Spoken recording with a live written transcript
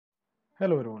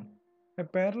Hello everyone. A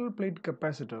parallel plate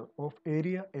capacitor of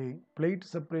area A, plate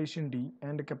separation D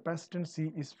and capacitance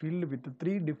C is filled with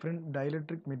three different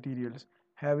dielectric materials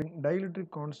having dielectric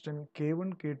constant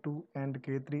K1, K2 and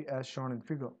K3 as shown in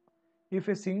figure. If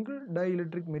a single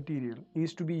dielectric material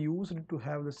is to be used to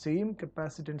have the same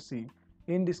capacitance C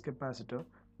in this capacitor,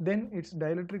 then its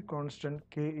dielectric constant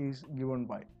K is given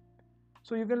by.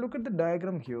 So you can look at the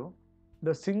diagram here.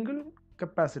 The single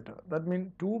capacitor, that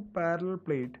means two parallel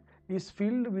plate, is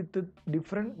filled with a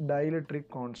different dielectric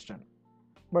constant.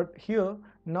 But here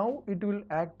now it will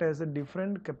act as a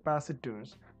different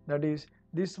capacitors. That is,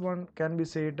 this one can be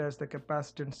said as the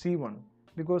capacitance C1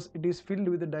 because it is filled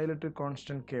with the dielectric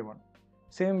constant K1.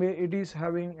 Same way it is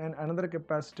having another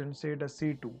capacitance said as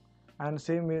C2, and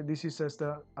same way this is as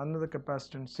the another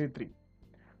capacitance C3.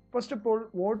 First of all,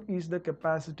 what is the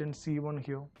capacitance C1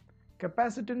 here?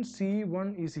 Capacitance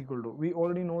C1 is equal to, we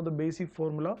already know the basic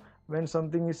formula. When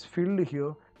something is filled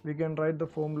here, we can write the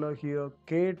formula here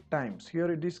K times,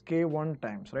 here it is K1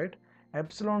 times, right?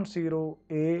 Epsilon 0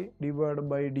 A divided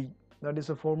by D, that is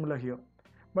a formula here.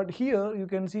 But here you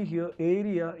can see here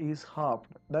area is half,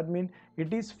 that means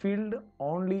it is filled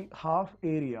only half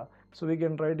area, so we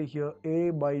can write here A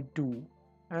by 2.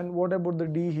 And what about the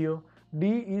D here?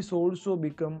 D is also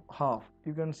become half.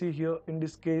 You can see here in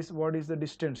this case what is the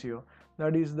distance here,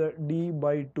 that is the D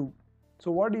by 2. So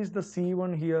what is the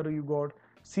C1 here? You got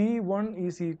C1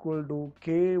 is equal to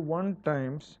K1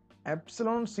 times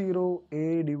epsilon 0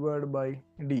 A divided by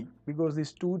D, because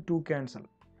these two cancel.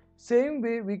 Same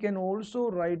way we can also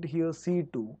write here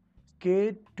C2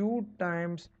 K2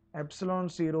 times epsilon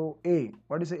 0 A.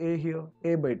 What is the A here?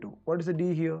 A by 2. What is the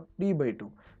D here? D by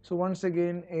 2. So once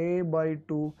again A by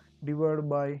 2 divided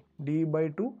by D by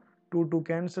 2, 2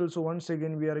 cancel, so once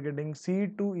again we are getting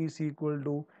C2 is equal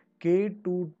to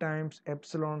K2 times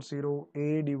epsilon 0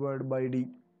 A divided by D.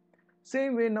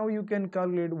 Same way now you can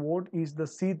calculate what is the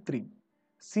C3.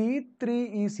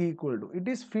 C3 is equal to, it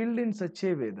is filled in such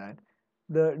a way that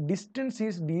the distance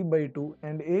is D by 2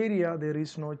 and area there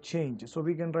is no change. So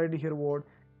we can write here what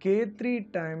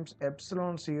K3 times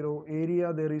epsilon 0,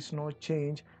 area there is no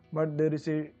change but there is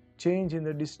a change in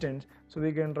the distance, so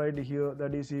we can write here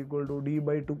that is equal to D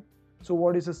by 2. So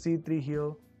what is a C3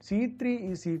 here?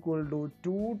 C3 is equal to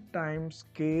 2 times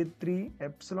K3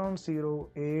 epsilon 0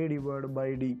 A divided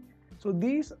by D. So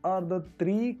these are the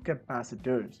three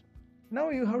capacitors. Now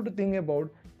you have to think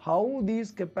about how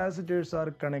these capacitors are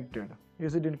connected.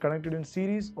 Is it connected in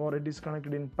series or it is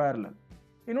connected in parallel?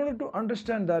 In order to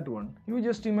understand that one, you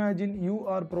just imagine you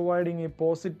are providing a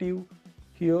positive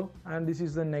here and this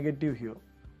is the negative here.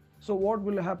 So what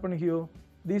will happen here?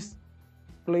 This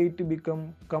plate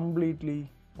become completely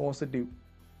positive.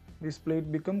 This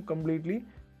plate become completely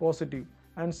positive,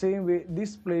 and same way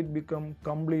this plate become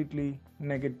completely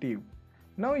negative.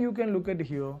 Now you can look at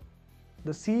here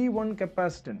the C1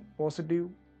 capacitance positive,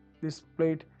 this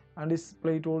plate and this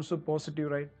plate also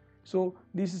positive, right? So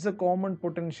this is a common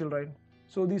potential, right?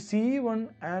 So the C1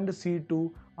 and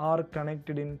C2 are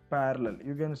connected in parallel.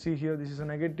 You can see here this is a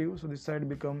negative, so this side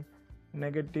become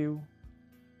negative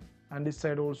and this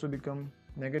side also become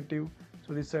negative,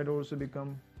 so this side also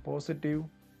become positive,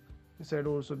 this side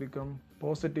also become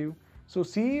positive. So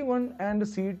C1 and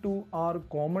C2 are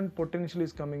common potential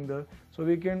is coming there, so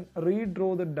we can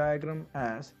redraw the diagram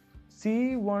as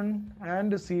C1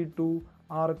 and C2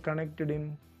 are connected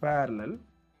in parallel.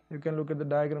 You can look at the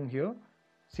diagram here.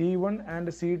 C1 and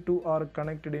C2 are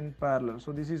connected in parallel.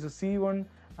 So this is the C1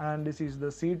 and this is the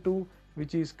C2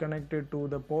 which is connected to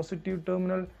the positive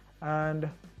terminal, and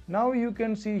now you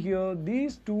can see here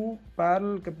these two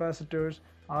parallel capacitors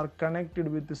are connected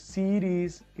with the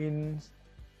series in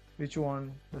which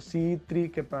one? The C3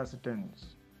 capacitance.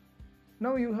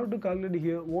 Now you have to calculate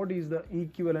here what is the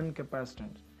equivalent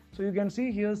capacitance. So you can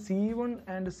see here C1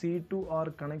 and C2 are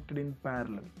connected in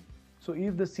parallel. So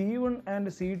if the C1 and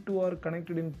C2 are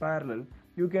connected in parallel,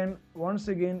 you can once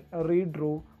again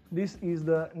redraw. This is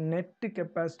the net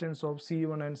capacitance of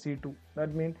C1 and C2.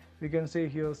 That means we can say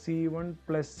here C1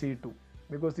 plus C2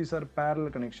 because these are parallel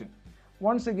connection.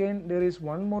 Once again there is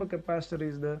one more capacitor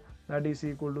is there, that is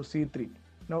equal to C3.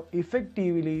 Now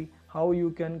effectively how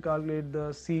you can calculate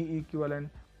the C equivalent?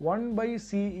 1 by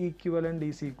C equivalent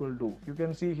is equal to, you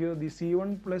can see here the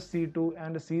C1 plus C2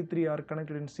 and C3 are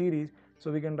connected in series,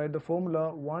 so we can write the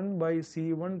formula 1 by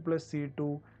C1 plus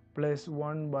C2 plus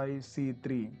 1 by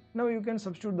C3. Now you can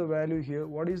substitute the value here.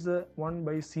 What is the 1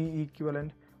 by C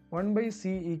equivalent? 1 by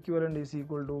C equivalent is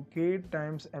equal to K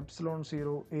times epsilon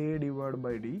 0 A divided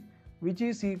by D, which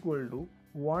is equal to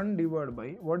 1 divided by,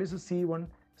 what is the C1?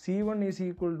 C1 is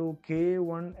equal to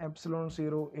K1 epsilon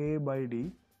 0 A by D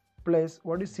plus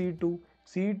what is C2?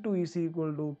 C2 is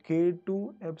equal to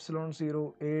K2 epsilon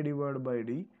 0 A divided by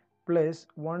D plus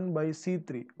 1 by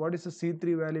C3. What is the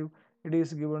C3 value? It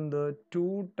is given the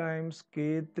 2 times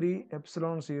K3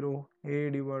 epsilon 0 A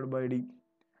divided by D.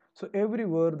 So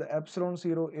everywhere the epsilon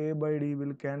 0 A by D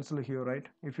will cancel here, right?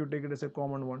 If you take it as a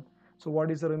common one. So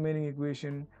what is the remaining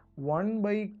equation? 1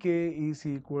 by K is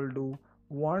equal to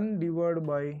 1 divided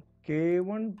by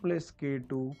K1 plus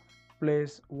K2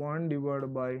 plus 1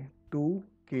 divided by 2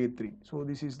 K3. So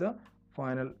this is the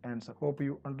final answer. Hope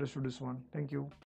you understood this one. Thank you.